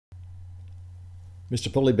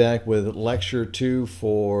Mr. Pulley back with lecture 2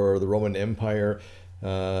 for the Roman Empire.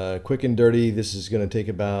 Quick and dirty. This is going to take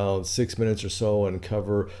about 6 minutes or so and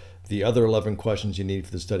cover the other 11 questions you need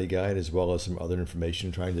for the study guide, as well as some other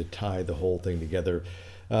information trying to tie the whole thing together.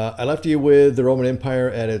 I left you with the Roman Empire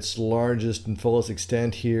at its largest and fullest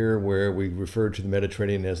extent here, where we referred to the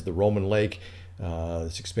Mediterranean as the Roman Lake.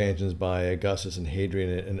 This expansions by Augustus and Hadrian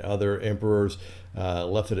and other emperors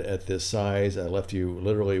left it at this size. I left you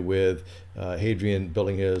literally with Hadrian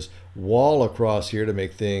building his wall across here to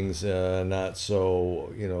make things not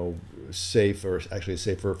so, safe, or actually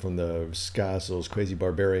safer from the Scots, those crazy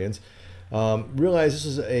barbarians. Realize this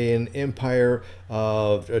is an empire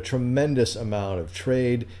of a tremendous amount of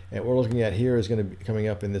trade, and what we're looking at here is going to be coming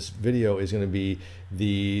up in this video is going to be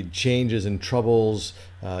the changes and troubles,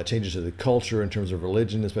 changes to the culture in terms of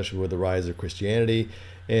religion, especially with the rise of Christianity,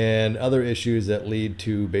 and other issues that lead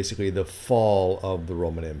to basically the fall of the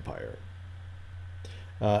Roman Empire.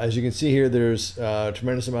 As you can see here, there's a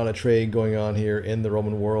tremendous amount of trade going on here in the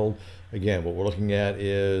Roman world. Again, what we're looking at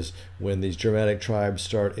is when these Germanic tribes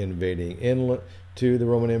start invading into the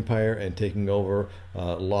Roman Empire and taking over,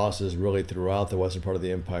 losses really throughout the western part of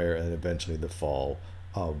the empire, and eventually the fall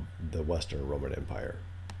of the Western Roman Empire.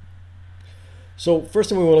 So first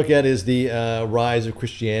thing we want to look at is the rise of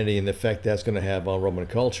Christianity and the effect that's going to have on Roman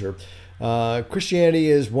culture. Christianity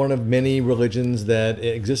is one of many religions that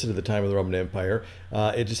existed at the time of the Roman Empire.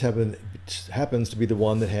 It just happens to be the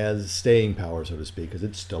one that has staying power, so to speak, because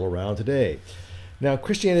it's still around today. Now,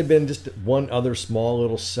 Christianity had been just one other small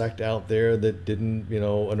little sect out there that didn't,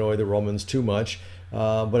 annoy the Romans too much.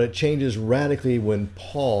 But it changes radically when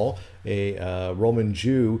Paul, a Roman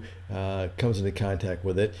Jew, comes into contact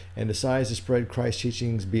with it and decides to spread Christ's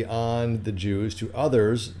teachings beyond the Jews to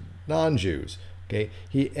others, non-Jews. Okay,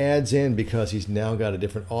 he adds in, because he's now got a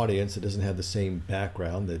different audience that doesn't have the same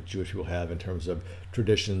background that Jewish people have in terms of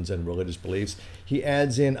traditions and religious beliefs. He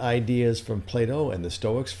adds in ideas from Plato and the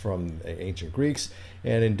Stoics, from ancient Greeks,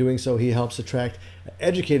 and in doing so he helps attract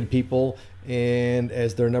educated people, and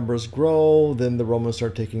as their numbers grow, then the Romans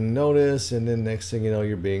start taking notice, and then next thing you know,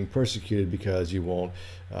 you're being persecuted because you won't,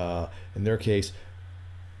 in their case,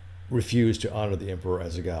 refuse to honor the emperor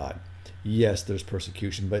as a god. Yes, there's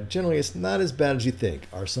persecution, but generally it's not as bad as you think.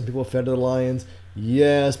 Are some people fed to the lions?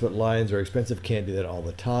 Yes, but lions are expensive, can't do that all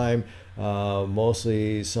the time.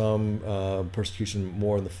 Mostly some persecution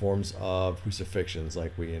more in the forms of crucifixions,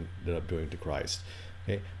 like we ended up doing to Christ.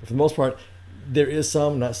 Okay, but for the most part, there is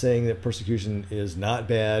some. I'm not saying that persecution is not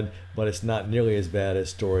bad, but it's not nearly as bad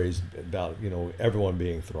as stories about everyone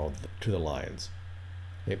being thrown to the lions.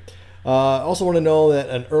 Okay. Also want to know that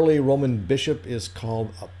an early Roman bishop is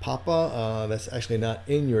called a papa. That's actually not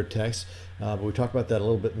in your text, but we talked about that a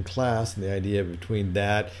little bit in class, and the idea between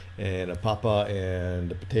that and a papa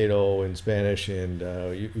and a potato in Spanish, and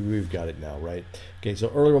we've got it now, right? Okay,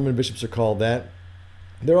 so early Roman bishops are called that.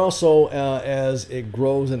 They're also, as it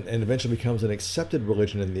grows and eventually becomes an accepted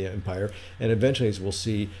religion in the empire, and eventually, as we'll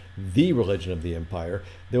see, the religion of the empire,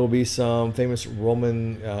 there will be some famous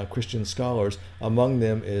Roman Christian scholars. Among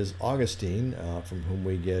them is Augustine, from whom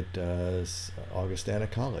we get Augustana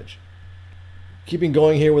College. Keeping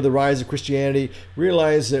going here with the rise of Christianity,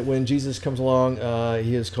 realize that when Jesus comes along,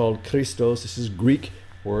 he is called Christos. This is Greek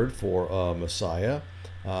word for Messiah.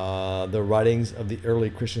 The writings of the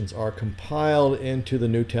early Christians are compiled into the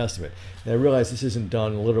New Testament. Now, I realize this isn't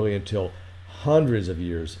done literally until hundreds of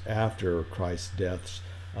years after Christ's death,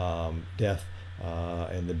 and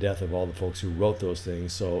the death of all the folks who wrote those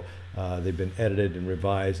things. So they've been edited and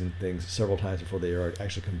revised and things several times before they are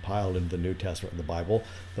actually compiled into the New Testament and the Bible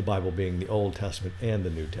Bible being the Old Testament and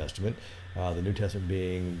the New Testament. The New Testament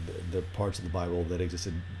being the parts of the Bible that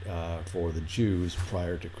existed for the Jews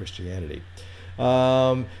prior to Christianity.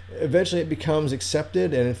 Eventually it becomes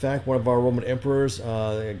accepted, and in fact one of our Roman emperors,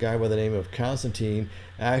 a guy by the name of Constantine,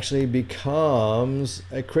 actually becomes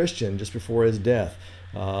a Christian just before his death.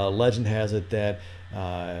 Legend has it that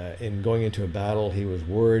in going into a battle he was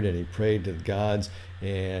worried and he prayed to the gods,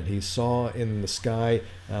 and he saw in the sky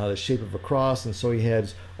the shape of a cross, and so he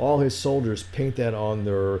had all his soldiers paint that on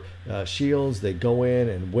their shields. They go in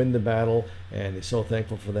and win the battle, and he's so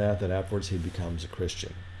thankful for that afterwards he becomes a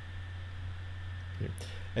Christian.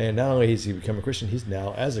 And not only has he become a Christian, he's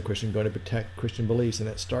now, as a Christian, going to protect Christian beliefs, and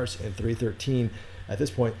that starts in 313. At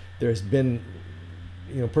this point, there's been,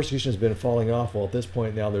 persecution has been falling off. Well, at this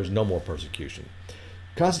point now, there's no more persecution.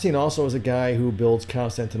 Constantine also is a guy who builds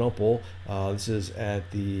Constantinople. This is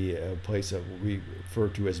at the place that we refer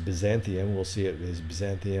to as Byzantium. We'll see it as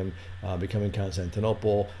Byzantium becoming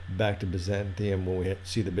Constantinople, back to Byzantium when we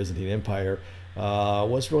see the Byzantine Empire.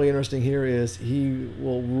 What's really interesting here is he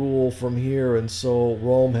will rule from here, and so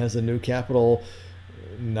Rome has a new capital.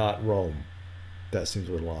 Not Rome. That seems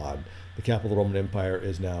a little odd. The capital of the Roman Empire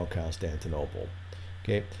is now Constantinople.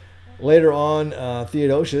 Okay. Later on,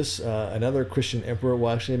 Theodosius, another Christian emperor, will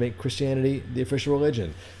actually make Christianity the official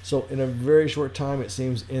religion. So in a very short time, it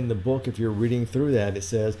seems in the book, if you're reading through that, it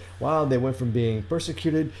says, wow, they went from being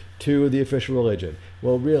persecuted to the official religion.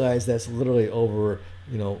 Well, realize that's literally over,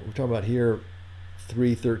 we're talking about here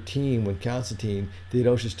 313 when Constantine,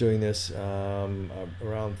 Theodosius doing this around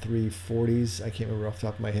 340s. I can't remember off the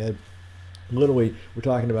top of my head. Literally, we're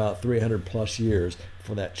talking about 300 plus years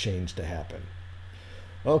for that change to happen.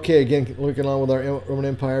 Okay, again, looking on with our Roman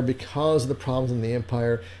Empire, because of the problems in the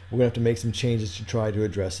empire, we're going to have to make some changes to try to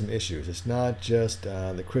address some issues. It's not just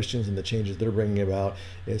the Christians and the changes they're bringing about,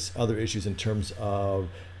 it's other issues in terms of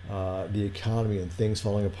the economy and things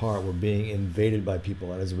falling apart. We're being invaded by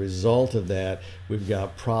people, and as a result of that, we've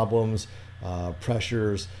got problems,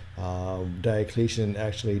 pressures. Diocletian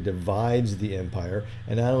actually divides the empire,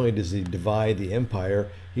 and not only does he divide the empire,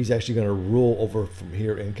 he's actually going to rule over from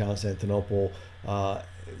here in Constantinople.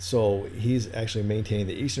 So he's actually maintaining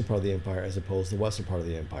the eastern part of the empire as opposed to the western part of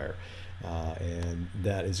the empire. And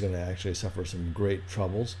that is going to actually suffer some great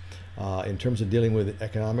troubles. In terms of dealing with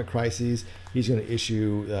economic crises, he's going to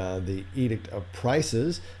issue the Edict of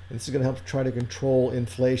Prices, and this is going to help try to control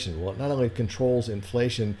inflation. Well, it not only controls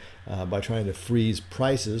inflation by trying to freeze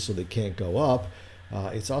prices so they can't go up,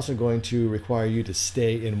 it's also going to require you to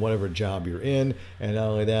stay in whatever job you're in, and not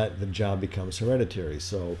only that, the job becomes hereditary.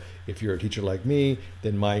 So if you're a teacher like me,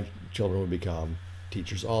 then my children would become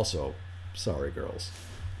teachers also. Sorry, girls.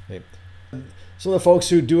 Okay. So the folks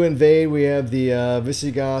who do invade, we have the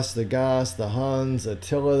Visigoths, the Goths, the Huns,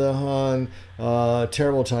 Attila the Hun.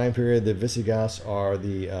 Terrible time period. The Visigoths are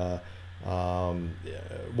the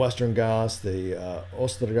Western Goths, the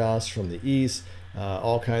Ostrogoths from the east.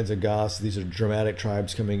 All kinds of Goths. These are Germanic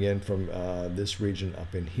tribes coming in from this region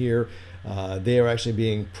up in here. They are actually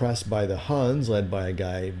being pressed by the Huns, led by a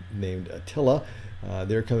guy named Attila.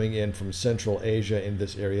 They're coming in from Central Asia in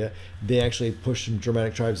this area. They actually push some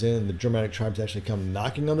Germanic tribes in, and the Germanic tribes actually come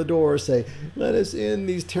knocking on the door, say, let us in,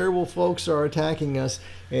 these terrible folks are attacking us,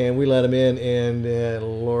 and we let them in, and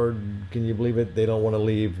Lord, can you believe it, they don't want to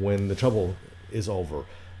leave when the trouble is over.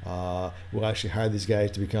 We'll actually hire these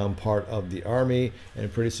guys to become part of the army,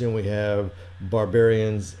 and pretty soon we have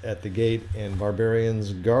barbarians at the gate and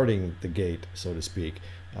barbarians guarding the gate, so to speak.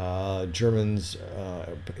 Germans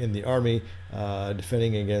in the army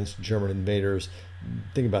defending against German invaders.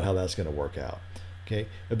 Think about how that's going to work out. Okay.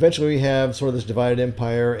 Eventually we have sort of this divided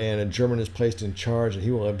empire, and a German is placed in charge, and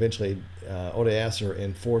he will eventually, Odoacer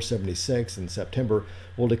in 476 in September,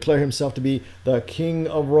 will declare himself to be the king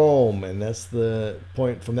of Rome. And that's the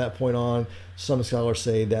point. From that point on, some scholars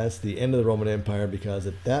say that's the end of the Roman Empire, because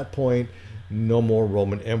at that point, no more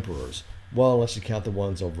Roman emperors. Well, unless you count the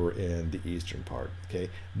ones over in the eastern part. Okay,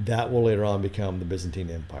 that will later on become the Byzantine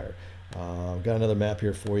Empire. I've got another map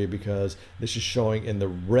here for you, because this is showing in the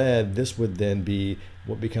red. This would then be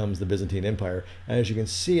what becomes the Byzantine Empire. And as you can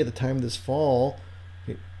see, at the time of this fall,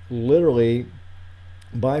 literally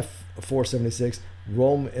by 476,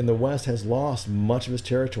 Rome in the west has lost much of its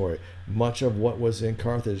territory. Much of what was in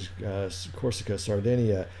Carthage, Corsica,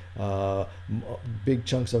 Sardinia, big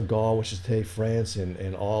chunks of Gaul, which is today France,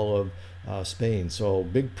 and all of Spain. So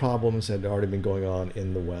big problems had already been going on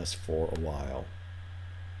in the west for a while.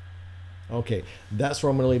 Okay, that's where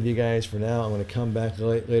I'm going to leave you guys for now. I'm going to come back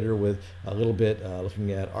later with a little bit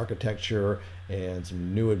looking at architecture and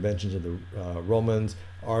some new inventions of the Romans,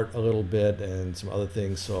 art a little bit, and some other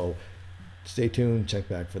things. So stay tuned, check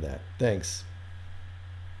back for that. Thanks.